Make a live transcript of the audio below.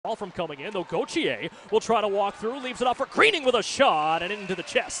All from coming in, though Gauthier will try to walk through, leaves it off for Greening with a shot and into the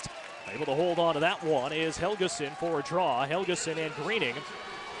chest. Able to hold on to that one is Helgeson for a draw. Helgeson and Greening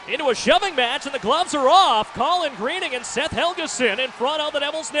into a shoving match, and the gloves are off. Colin Greening and Seth Helgeson in front of the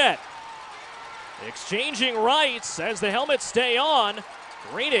Devils' net. Exchanging rights as the helmets stay on.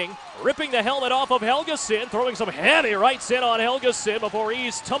 Greening ripping the helmet off of Helgeson, throwing some heavy rights in on Helgeson before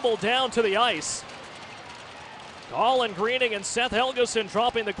he's tumbled down to the ice. Colin Greening and Seth Helgeson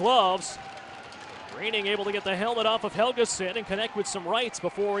dropping the gloves. Greening able to get the helmet off of Helgeson and connect with some rights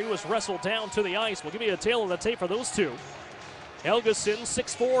before he was wrestled down to the ice. We'll give you a tail of the tape for those two. Helgeson,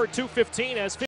 6'4", 215, has